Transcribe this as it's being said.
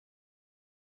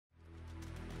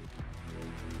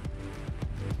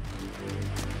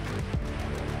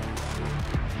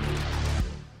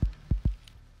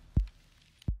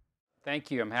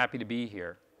Thank you. I'm happy to be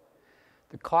here.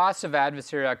 The costs of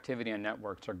adversarial activity on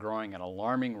networks are growing at an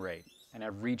alarming rate and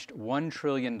have reached $1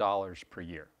 trillion per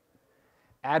year.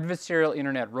 Adversarial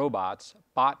internet robots,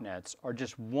 botnets, are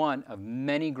just one of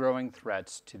many growing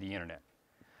threats to the internet.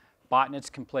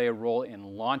 Botnets can play a role in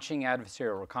launching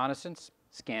adversarial reconnaissance,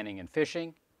 scanning and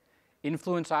phishing,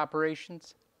 influence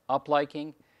operations,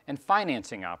 upliking, and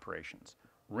financing operations,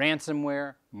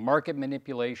 ransomware, market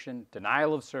manipulation,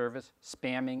 denial of service,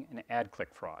 spamming, and ad click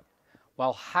fraud,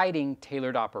 while hiding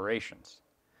tailored operations.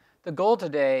 The goal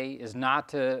today is not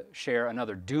to share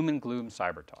another doom and gloom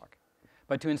cyber talk,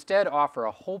 but to instead offer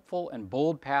a hopeful and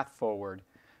bold path forward.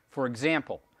 For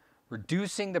example,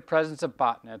 reducing the presence of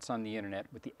botnets on the internet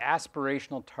with the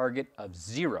aspirational target of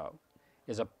 0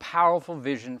 is a powerful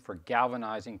vision for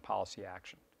galvanizing policy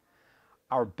action.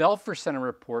 Our Belfer Center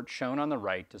report shown on the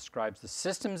right describes the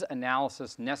systems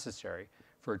analysis necessary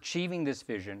for achieving this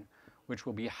vision, which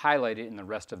will be highlighted in the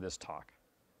rest of this talk.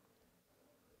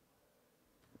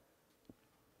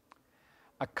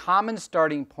 A common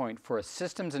starting point for a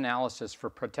systems analysis for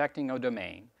protecting a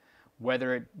domain,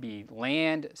 whether it be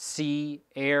land, sea,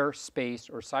 air, space,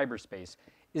 or cyberspace,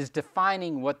 is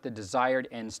defining what the desired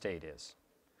end state is.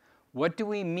 What do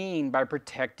we mean by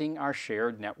protecting our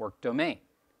shared network domain?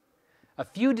 A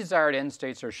few desired end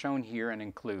states are shown here and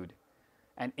include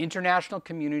an international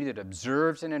community that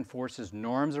observes and enforces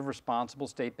norms of responsible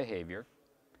state behavior,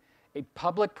 a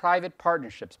public-private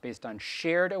partnerships based on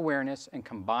shared awareness and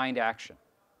combined action,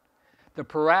 the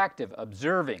proactive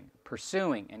observing,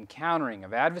 pursuing, and countering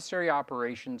of adversary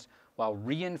operations while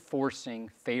reinforcing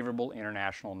favorable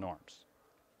international norms.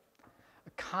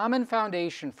 A common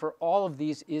foundation for all of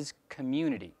these is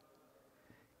community.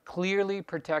 Clearly,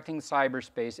 protecting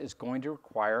cyberspace is going to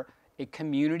require a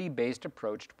community-based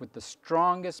approach with the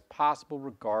strongest possible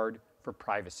regard for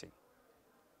privacy.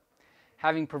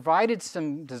 Having provided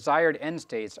some desired end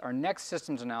states, our next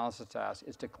systems analysis task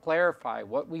is to clarify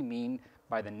what we mean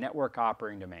by the network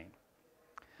operating domain.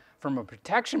 From a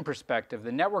protection perspective,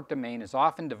 the network domain is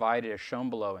often divided as shown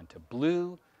below into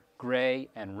blue, gray,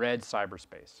 and red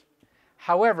cyberspace.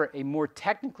 However, a more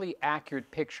technically accurate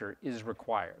picture is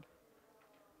required.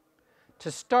 To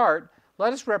start,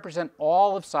 let us represent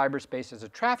all of cyberspace as a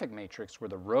traffic matrix where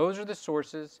the rows are the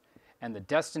sources and the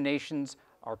destinations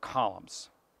are columns.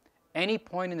 Any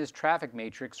point in this traffic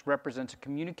matrix represents a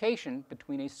communication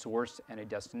between a source and a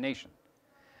destination.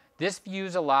 This view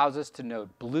allows us to note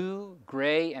blue,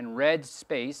 gray, and red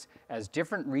space as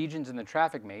different regions in the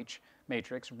traffic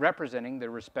matrix representing their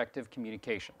respective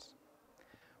communications.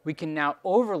 We can now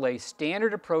overlay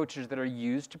standard approaches that are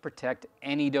used to protect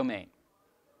any domain.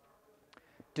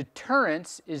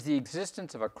 Deterrence is the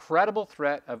existence of a credible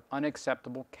threat of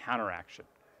unacceptable counteraction.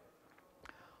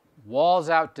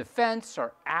 Walls-out defense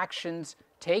are actions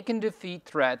taken to defeat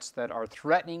threats that are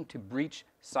threatening to breach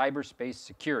cyberspace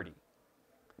security.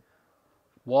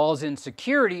 Walls-in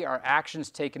security are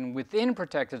actions taken within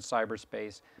protected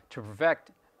cyberspace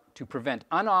to prevent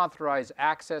unauthorized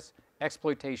access,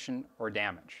 exploitation, or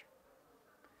damage.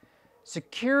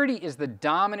 Security is the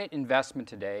dominant investment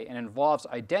today and involves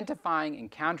identifying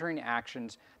and countering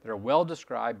actions that are well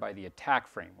described by the attack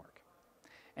framework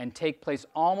and take place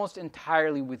almost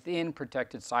entirely within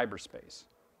protected cyberspace.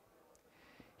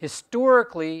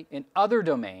 Historically, in other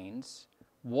domains,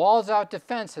 walls-out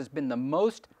defense has been the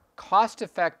most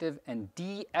cost-effective and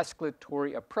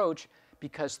de-escalatory approach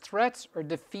because threats are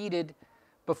defeated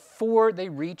before they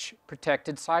reach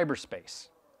protected cyberspace.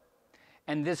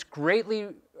 And this greatly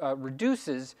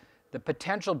reduces the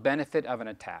potential benefit of an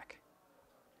attack.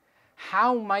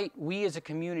 How might we as a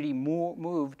community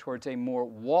move towards a more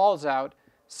walls-out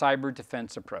cyber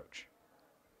defense approach?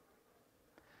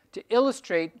 To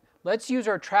illustrate, let's use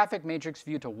our traffic matrix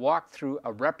view to walk through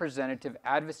a representative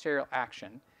adversarial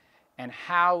action and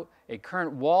how a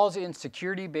current walls-in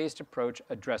security-based approach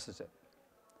addresses it.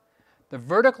 The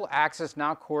vertical axis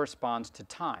now corresponds to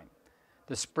time.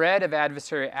 The spread of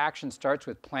adversary action starts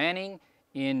with planning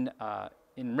in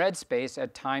red space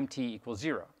at time t equals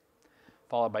 0,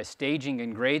 followed by staging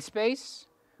in gray space,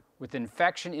 with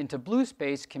infection into blue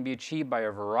space can be achieved by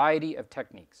a variety of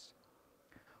techniques.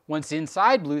 Once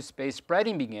inside blue space,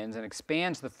 spreading begins and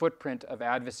expands the footprint of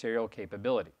adversarial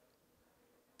capability.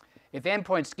 If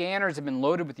endpoint scanners have been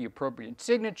loaded with the appropriate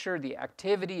signature, the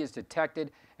activity is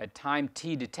detected at time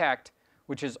t detect,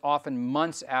 which is often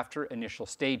months after initial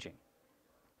staging.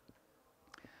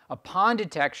 Upon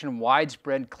detection,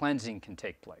 widespread cleansing can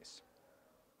take place.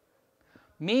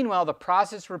 Meanwhile, the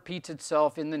process repeats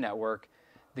itself in the network.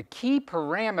 The key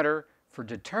parameter for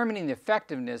determining the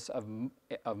effectiveness of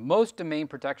most domain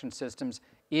protection systems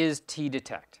is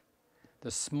t-detect.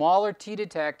 The smaller t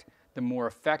detect, the more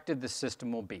effective the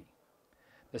system will be.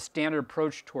 The standard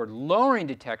approach toward lowering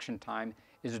detection time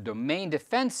is a domain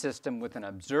defense system with an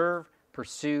observe,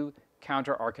 pursue,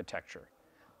 counter architecture.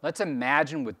 Let's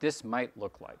imagine what this might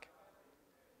look like.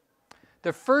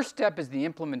 The first step is the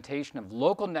implementation of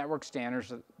local network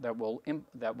standards that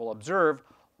will observe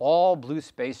all blue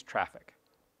space traffic.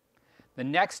 The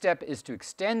next step is to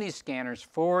extend these scanners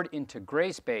forward into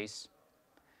gray space.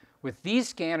 With these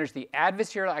scanners, the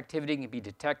adversarial activity can be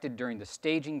detected during the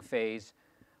staging phase.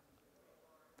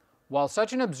 While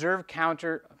such an observe,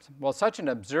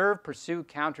 pursue,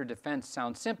 counter defense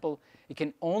sounds simple, it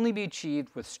can only be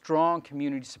achieved with strong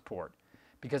community support,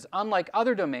 because unlike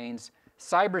other domains,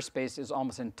 cyberspace is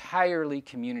almost entirely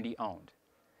community-owned.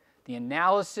 The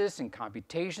analysis and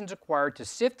computations required to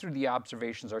sift through the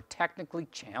observations are technically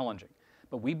challenging,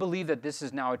 but we believe that this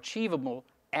is now achievable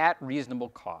at reasonable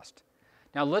cost.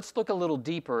 Now let's look a little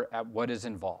deeper at what is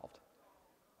involved.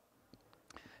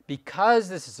 Because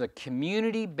this is a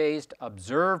community-based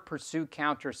observe, pursue,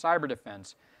 counter cyber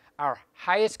defense, our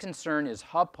highest concern is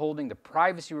upholding the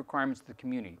privacy requirements of the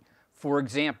community, for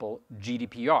example,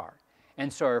 GDPR.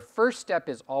 And so our first step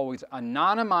is always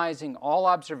anonymizing all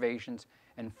observations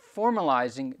and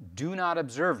formalizing do not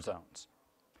observe zones,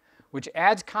 which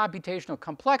adds computational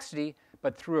complexity,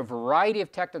 but through a variety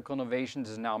of technical innovations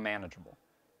is now manageable.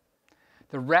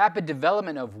 The rapid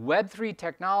development of Web3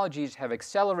 technologies have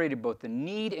accelerated both the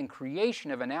need and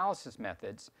creation of analysis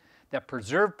methods that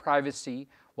preserve privacy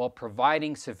while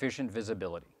providing sufficient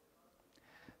visibility.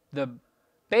 The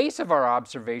base of our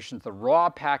observations, the raw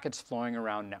packets flowing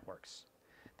around networks.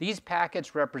 These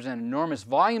packets represent enormous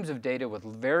volumes of data with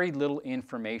very little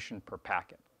information per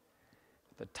packet.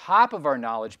 At the top of our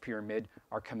knowledge pyramid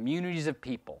are communities of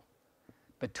people.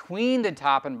 Between the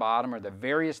top and bottom are the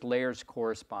various layers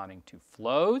corresponding to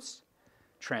flows,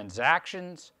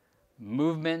 transactions,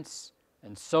 movements,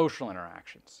 and social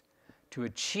interactions. To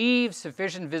achieve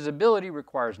sufficient visibility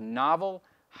requires novel,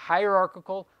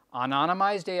 hierarchical,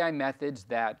 anonymized AI methods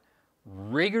that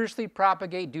rigorously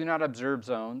propagate do not observe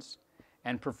zones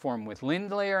and perform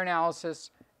within-layer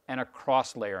analysis and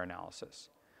across-layer analysis.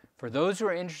 For those who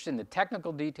are interested in the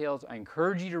technical details, I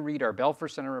encourage you to read our Belfer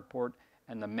Center report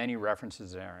and the many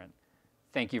references therein.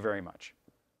 Thank you very much.